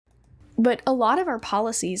But a lot of our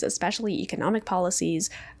policies, especially economic policies,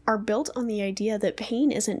 are built on the idea that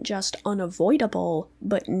pain isn't just unavoidable,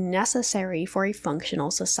 but necessary for a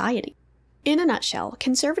functional society. In a nutshell,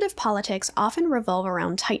 conservative politics often revolve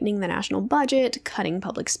around tightening the national budget, cutting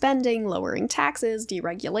public spending, lowering taxes,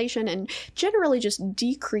 deregulation, and generally just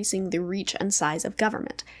decreasing the reach and size of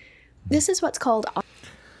government. This is what's called...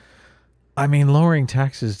 I mean, lowering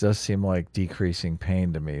taxes does seem like decreasing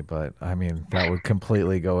pain to me, but I mean, that would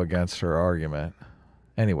completely go against her argument.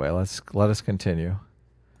 Anyway, let us continue.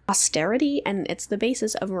 Austerity, and it's the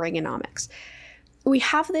basis of Reaganomics. We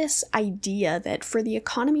have this idea that for the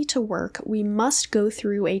economy to work, we must go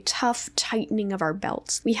through a tough tightening of our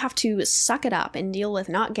belts. We have to suck it up and deal with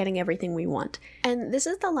not getting everything we want. And this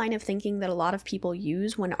is the line of thinking that a lot of people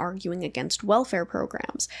use when arguing against welfare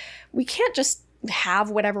programs. We can't just have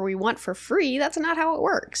whatever we want for free. That's not how it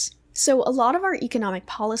works. So a lot of our economic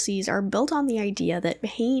policies are built on the idea that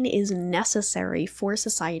pain is necessary for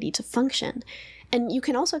society to function. And you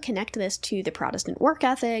can also connect this to the Protestant work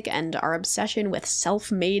ethic and our obsession with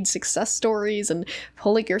self-made success stories and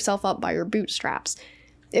pulling yourself up by your bootstraps.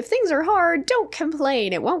 If things are hard, don't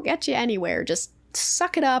complain. It won't get you anywhere. Just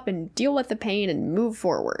suck it up and deal with the pain and move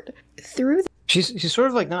forward. She's sort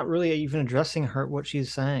of like not really even addressing what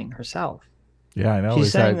she's saying herself. Yeah, I know.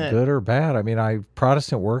 Is that good or bad? I mean,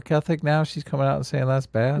 Protestant work ethic now, she's coming out and saying that's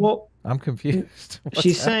bad? Well, I'm confused. What's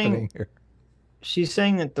she's happening here? She's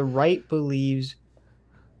saying that the right believes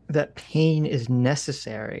that pain is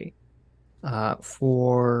necessary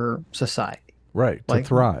for society. Right, to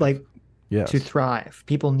thrive. Yes. To thrive.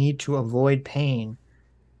 People need to avoid pain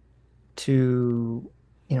to,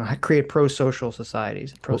 create pro-social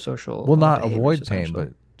societies, pro-social Well, not avoid pain, but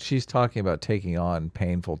she's talking about taking on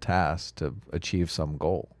painful tasks to achieve some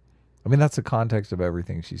goal. I mean, that's the context of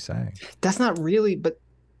everything she's saying. That's not really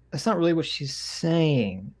what she's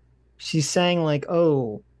saying. She's saying like,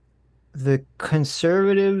 oh, the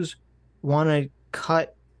conservatives want to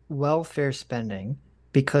cut welfare spending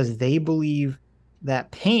because they believe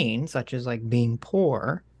that pain, such as like being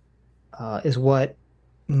poor, is what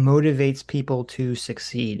motivates people to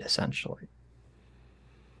succeed, essentially.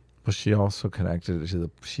 But she also connected it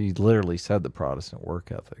to she literally said the Protestant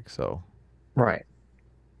work ethic, so. Right.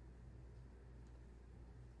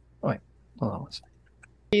 Wait, hold on one second.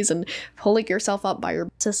 And pulling yourself up by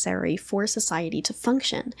your necessary for society to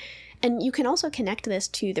function. And you can also connect this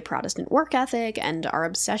to the Protestant work ethic and our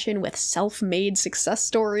obsession with self-made success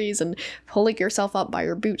stories and pulling yourself up by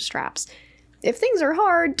your bootstraps. If things are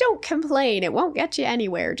hard, don't complain. It won't get you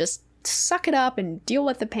anywhere. Just suck it up and deal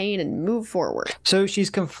with the pain and move forward. So she's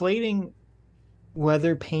conflating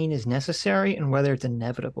whether pain is necessary and whether it's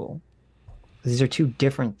inevitable. These are two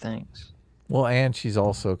different things. Well, and she's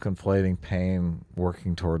also conflating pain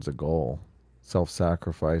working towards a goal,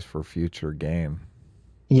 self-sacrifice for future gain.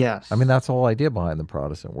 Yes. I mean, that's the whole idea behind the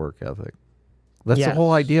Protestant work ethic. That's the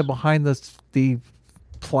whole idea behind the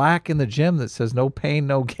plaque in the gym that says no pain,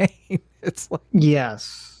 no gain. It's like...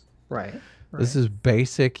 Yes. Right. This is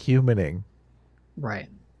basic humaning. Right.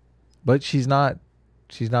 But she's not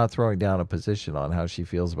throwing down a position on how she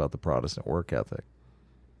feels about the Protestant work ethic.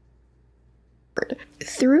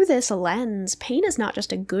 Through this lens, pain is not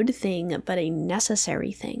just a good thing, but a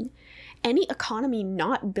necessary thing. Any economy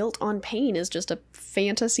not built on pain is just a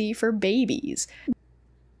fantasy for babies.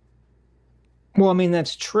 Well, I mean,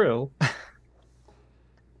 that's true.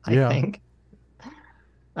 I think.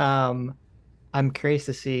 I'm curious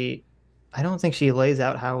to see. I don't think she lays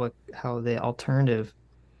out how the alternative.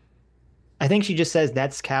 I think she just says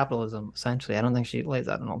that's capitalism, essentially. I don't think she lays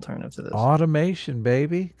out an alternative to this. Automation,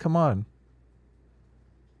 baby. Come on.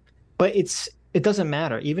 But it doesn't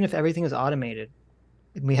matter. Even if everything is automated,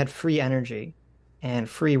 and we had free energy and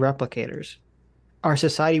free replicators, our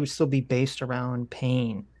society would still be based around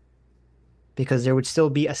pain, because there would still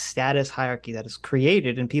be a status hierarchy that is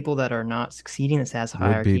created, and people that are not succeeding in the status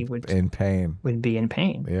hierarchy would be in pain. Would be in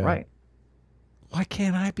pain. Yeah. Right. Why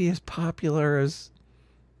can't I be as popular as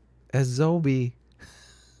Zoe Bee?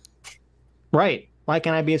 Right. Why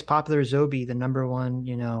can't I be as popular as Zoe Bee, the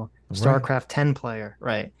 #1, StarCraft 10 player,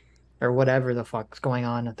 right? Or whatever the fuck's going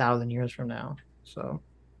on 1,000 years from now. So.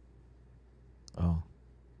 Oh.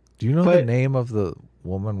 Do you know the name of the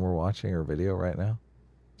woman we're watching her video right now?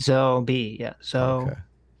 Zoe Bee, yeah. Okay.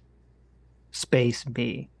 Space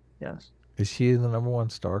B, yes. Is she the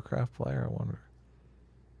 #1 StarCraft player? I wonder.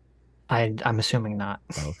 I'm assuming not.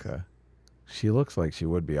 Okay. She looks like she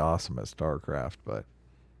would be awesome at StarCraft, but...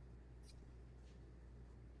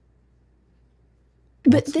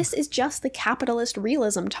 But this is just the capitalist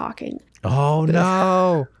realism talking. Oh,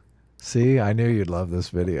 no. See, I knew you'd love this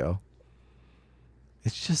video.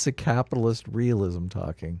 It's just a capitalist realism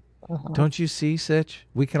talking. Uh-huh. Don't you see, Sitch?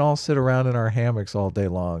 We can all sit around in our hammocks all day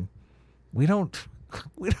long. We don't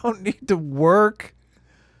need to work.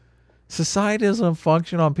 Society doesn't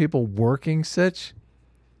function on people working, Sitch.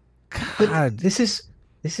 God, This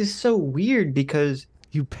is so weird because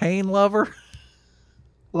you pain lover.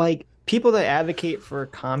 like people that advocate for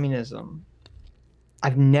communism,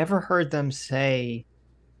 I've never heard them say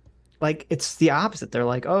like it's the opposite. They're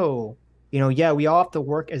like, oh, yeah, we all have to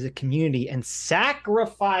work as a community and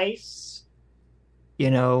sacrifice,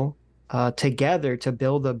 together to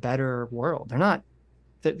build a better world. They're not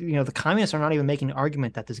the communists are not even making an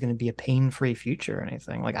argument that there's going to be a pain-free future or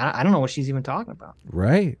anything. Like, I don't know what she's even talking about.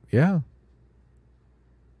 Right, yeah.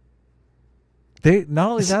 They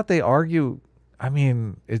not only that, they argue, I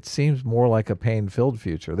mean, it seems more like a pain-filled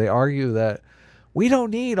future. They argue that we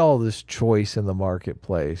don't need all this choice in the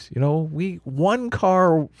marketplace. One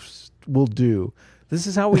car will do. This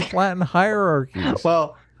is how we flatten hierarchies.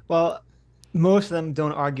 Well, most of them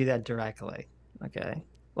don't argue that directly. Okay.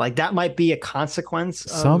 Like that might be a consequence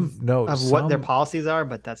of what their policies are,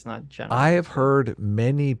 but that's not general. I have heard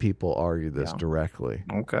many people argue this directly.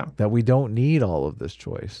 Okay. That we don't need all of this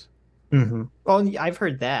choice. Mm-hmm. Well, I've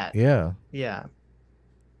heard that. Yeah. Yeah.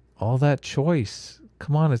 All that choice.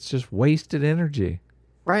 Come on, it's just wasted energy.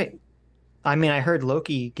 Right. I mean, I heard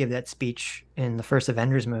Loki give that speech in the first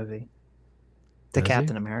Avengers movie to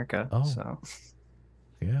Captain America. Oh. So.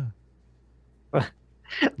 Yeah.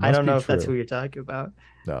 I don't know if that's who you're talking about.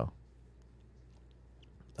 No.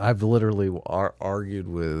 I've literally argued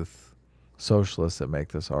with socialists that make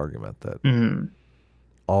this argument that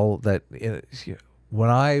when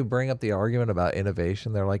I bring up the argument about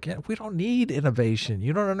innovation, they're like, yeah, we don't need innovation.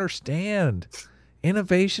 You don't understand.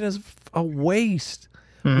 Innovation is a waste.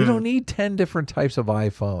 We don't need 10 different types of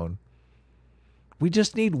iPhone. We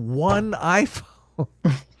just need one iPhone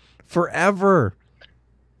forever.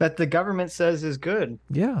 That the government says is good.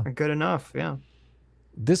 Yeah. Or good enough. Yeah.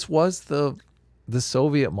 This was the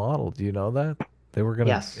Soviet model. Do you know that? They were going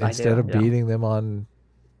to, instead of beating them on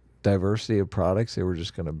diversity of products, they were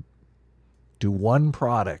just going to do one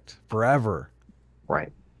product forever.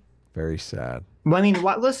 Right. Very sad. Well, I mean,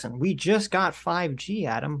 listen, we just got 5G,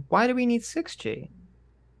 Adam. Why do we need 6G?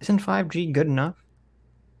 Isn't 5G good enough?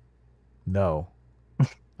 No.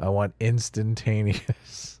 I want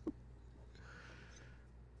instantaneous.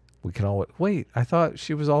 We can always wait. I thought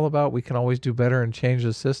she was all about we can always do better and change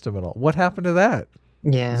the system and all. What happened to that?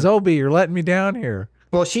 Yeah. Zoe Bee, you're letting me down here.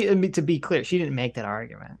 Well, to be clear, she didn't make that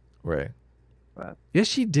argument. Right. But yes,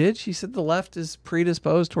 she did. She said the left is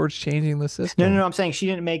predisposed towards changing the system. No. I'm saying she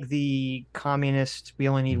didn't make the communist, we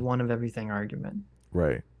only need one of everything argument.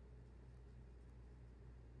 Right.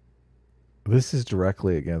 This is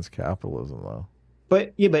directly against capitalism, though.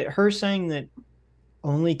 But her saying that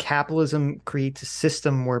only capitalism creates a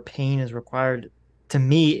system where pain is required, to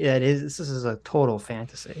me, this is a total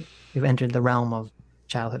fantasy. We've entered the realm of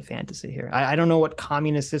childhood fantasy here. I don't know what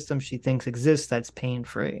communist system she thinks exists that's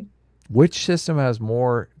pain-free. Which system has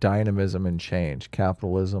more dynamism and change,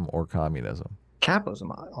 capitalism or communism?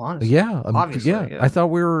 Capitalism, honestly. Yeah, obviously. Yeah. I thought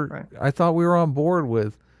we were on board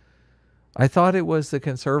with. I thought it was the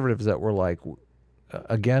conservatives that were like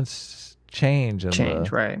against change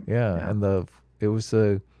and right? Yeah, and it was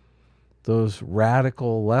those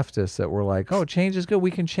radical leftists that were like, oh, change is good.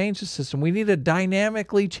 We can change the system. We need a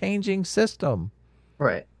dynamically changing system.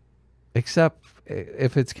 Right. Except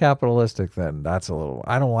if it's capitalistic, then that's a little.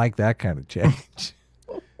 I don't like that kind of change.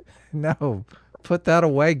 No. Put that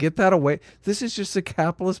away. Get that away. This is just a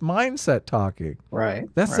capitalist mindset talking. Right.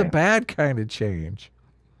 That's the bad kind of change.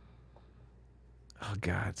 Oh,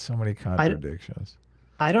 God. So many contradictions.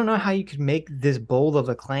 I don't know how you could make this bold of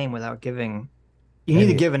a claim without giving... You need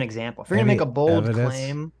to give an example. If you're going to make a bold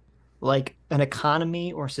claim, like an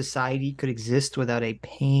economy or society could exist without a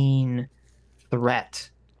pain threat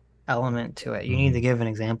element to it, you need to give an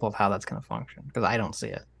example of how that's going to function, because I don't see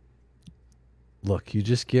it. Look, you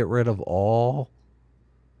just get rid of all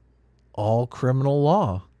criminal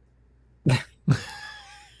law. I think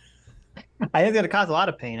it's going to cause a lot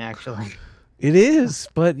of pain, actually. It is,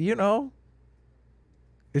 but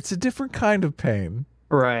it's a different kind of pain.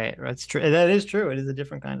 Right. That's true. That is true. It is a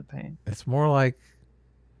different kind of pain. It's more like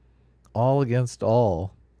all against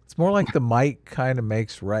all. It's more like the might kind of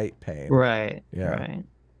makes right pain. Right. Yeah. Right.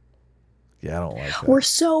 Yeah, I don't like that. We're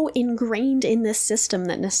so ingrained in this system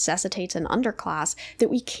that necessitates an underclass that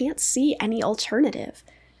we can't see any alternative.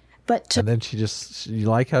 And then you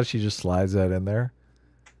like how she just slides that in there?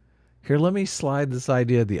 Here, let me slide this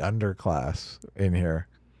idea of the underclass in here.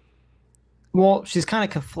 Well, she's kind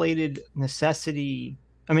of conflated necessity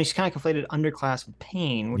I mean, she's kind of conflated underclass with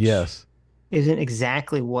pain, which Yes. isn't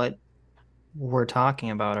exactly what we're talking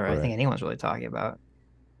about, or I Right. think anyone's really talking about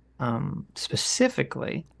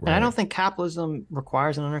specifically. And I Right. don't think capitalism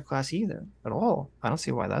requires an underclass either at all. I don't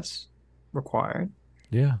see why that's required.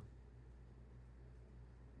 Yeah.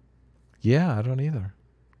 Yeah, I don't either.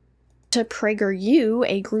 To PragerU,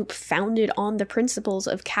 a group founded on the principles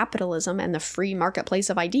of capitalism and the free marketplace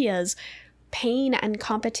of ideas, pain and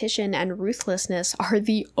competition and ruthlessness are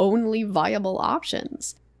the only viable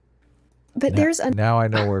options. But now I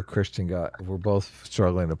know where Christian got. We're both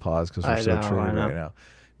struggling to pause because we're so triggered right now.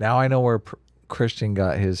 Now I know where Christian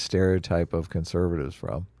got his stereotype of conservatives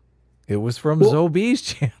from. It was from Zoe Bee's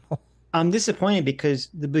channel. I'm disappointed because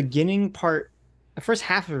the beginning part, the first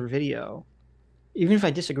half of her video, even if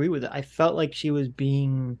I disagree with it, I felt like she was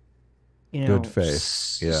being, good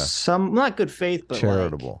faith. Yeah. Not good faith, but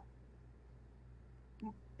charitable.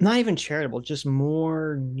 Not even charitable, just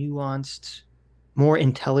more nuanced, more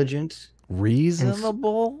intelligent.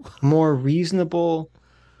 Reasonable? More reasonable,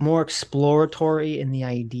 more exploratory in the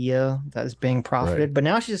idea that is being profited. Right. But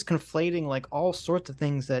now she's just conflating like all sorts of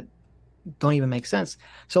things that don't even make sense.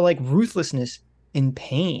 So like ruthlessness and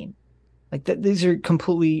pain, like that, these are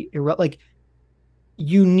completely like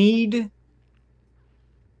you need,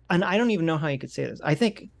 and I don't even know how you could say this. I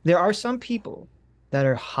think there are some people that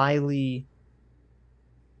are highly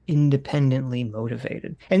independently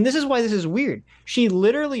motivated. And this is why this is weird. She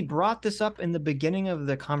literally brought this up in the beginning of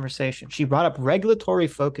the conversation. She brought up regulatory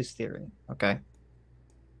focus theory. Okay.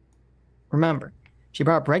 Remember, she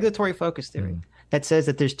brought up regulatory focus theory that says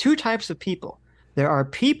that there's two types of people. There are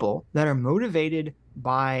people that are motivated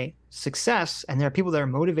by success, and there are people that are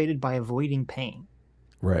motivated by avoiding pain.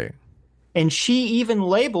 Right. And she even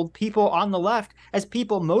labeled people on the left as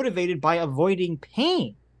people motivated by avoiding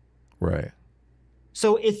pain. Right.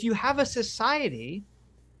 So if you have a society,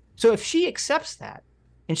 so if she accepts that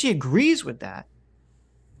and she agrees with that,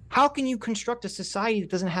 how can you construct a society that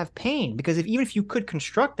doesn't have pain? Because even if you could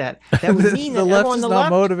construct that, that would mean that the left is not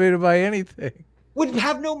motivated by anything. Would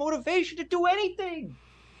have no motivation to do anything.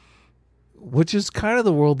 Which is kind of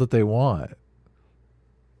the world that they want.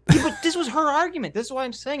 Yeah, but this was her argument. This is why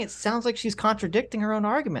I'm saying it sounds like she's contradicting her own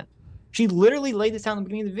argument. She literally laid this down at the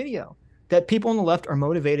beginning of the video, that people on the left are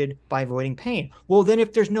motivated by avoiding pain. Well, then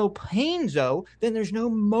if there's no pain, Zoe, then there's no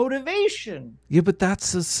motivation. Yeah, but that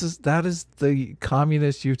is the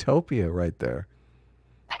communist utopia right there.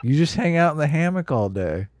 You just hang out in the hammock all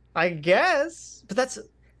day. I guess. But that's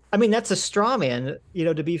a straw man,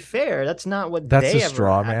 to be fair. That's not what that's a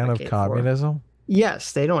straw man of communism? For.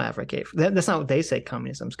 Yes, they don't advocate for that. That's not what they say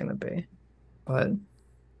communism's going to be. But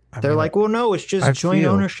they're like, well, no, it's just joint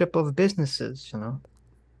ownership of businesses,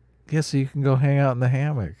 Yeah, so you can go hang out in the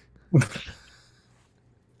hammock.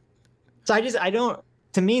 So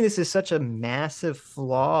to me, this is such a massive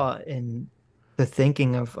flaw in the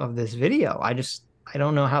thinking of this video. I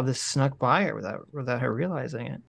don't know how this snuck by her without her realizing it.